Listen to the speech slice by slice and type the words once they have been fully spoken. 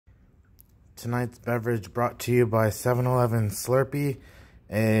Tonight's beverage brought to you by 7-Eleven Slurpee,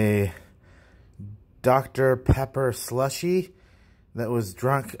 a Dr. Pepper slushie that was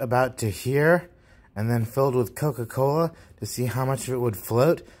drunk about to here, and then filled with Coca-Cola to see how much of it would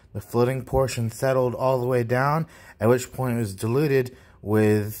float. The floating portion settled all the way down, at which point it was diluted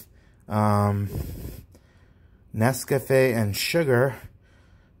with Nescafe and sugar,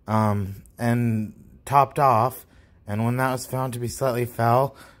 and topped off. And when that was found to be slightly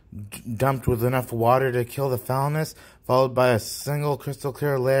foul, dumped with enough water to kill the foulness, followed by a single crystal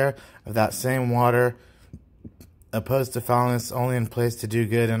clear layer of that same water, opposed to foulness, only in place to do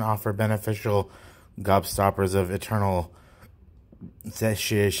good and offer beneficial gobstoppers of eternal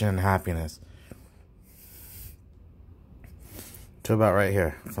satiation and happiness. To about right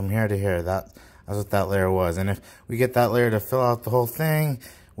here, from here to here, that's what that layer was. And if we get that layer to fill out the whole thing,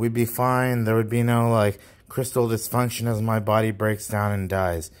 we'd be fine. There would be no like crystal dysfunction as my body breaks down and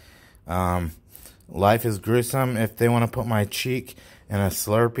dies. Life is gruesome. If they want to put my cheek in a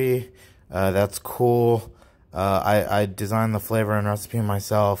Slurpee, that's cool. I designed the flavor and recipe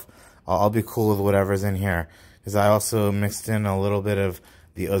myself. I'll be cool with whatever's in here, because I also mixed in a little bit of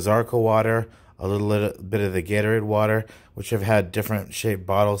the Ozarka water, a little bit of the Gatorade water, which have had different shaped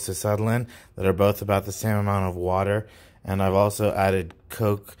bottles to settle in that are both about the same amount of water. And I've also added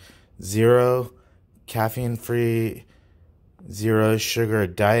Coke Zero, caffeine-free, zero sugar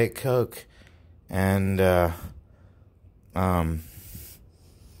Diet Coke, and that's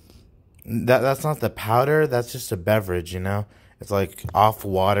not the powder, that's just a beverage, you know? It's like off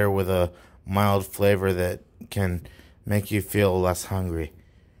water with a mild flavor that can make you feel less hungry.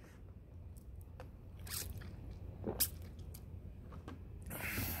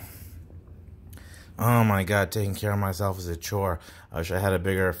 Oh my God, taking care of myself is a chore. I wish I had a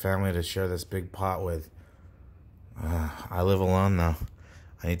bigger family to share this big pot with. I live alone though.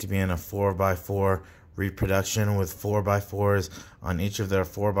 I need to be in a 4x4 reproduction with 4x4s on each of their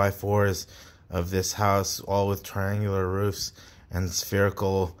 4x4s of this house, all with triangular roofs and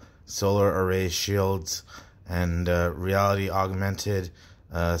spherical solar array shields and reality augmented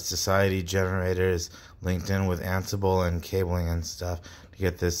society generators linked in with Ansible and cabling and stuff to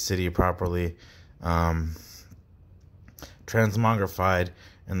get this city properly transmogrified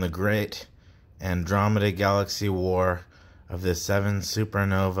in the great Andromeda galaxy war of the 7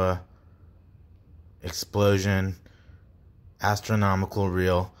 supernova explosion astronomical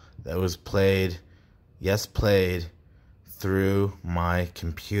reel that was played through my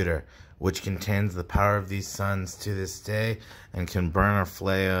computer, which contains the power of these suns to this day and can burn or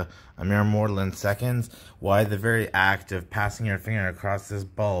flay a mere mortal in seconds. Why the very act of passing your finger across this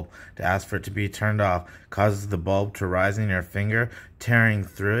bulb to ask for it to be turned off causes the bulb to rise in your finger, tearing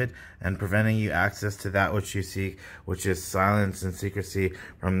through it and preventing you access to that which you seek, which is silence and secrecy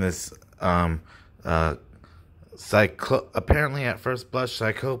from this apparently at first blush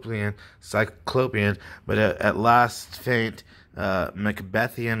cyclopean, but at last faint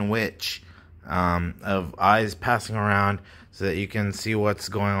Macbethian witch of eyes passing around so that you can see what's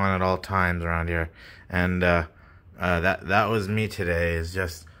going on at all times around here. And that was me today. Is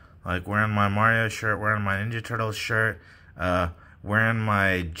just like wearing my Mario shirt, wearing my Ninja Turtles shirt, wearing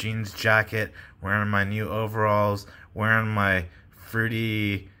my jeans jacket, wearing my new overalls, wearing my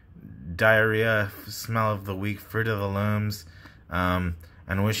fruity diarrhea smell of the week Fruit of the Looms, and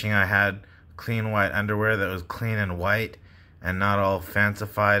wishing I had clean white underwear that was clean and white and not all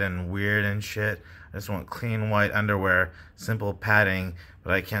fancified and weird and shit. I just want clean white underwear, simple padding,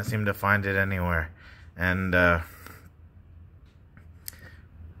 but I can't seem to find it anywhere. And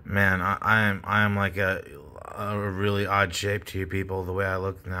man, I am like a really odd shape to you people, the way I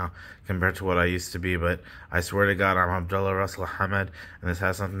look now compared to what I used to be. But I swear to God, I'm Abdullah Russell Ahmed, and this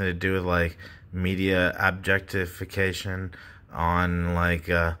has something to do with like media objectification on like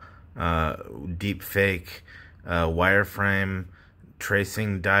deep fake wireframe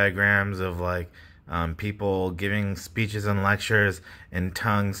tracing diagrams of like people giving speeches and lectures in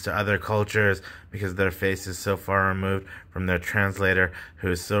tongues to other cultures because their face is so far removed from their translator,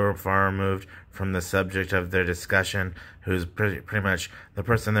 who is so far removed from the subject of their discussion, who's pretty much the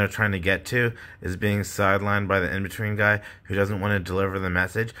person they're trying to get to is being sidelined by the in-between guy who doesn't want to deliver the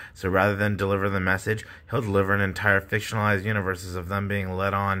message. So rather than deliver the message, he'll deliver an entire fictionalized universes of them being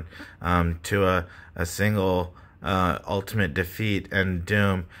led on to a single ultimate defeat and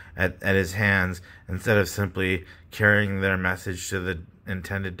doom at his hands, instead of simply carrying their message to the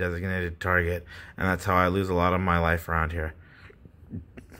intended designated target. And that's how I lose a lot of my life around here.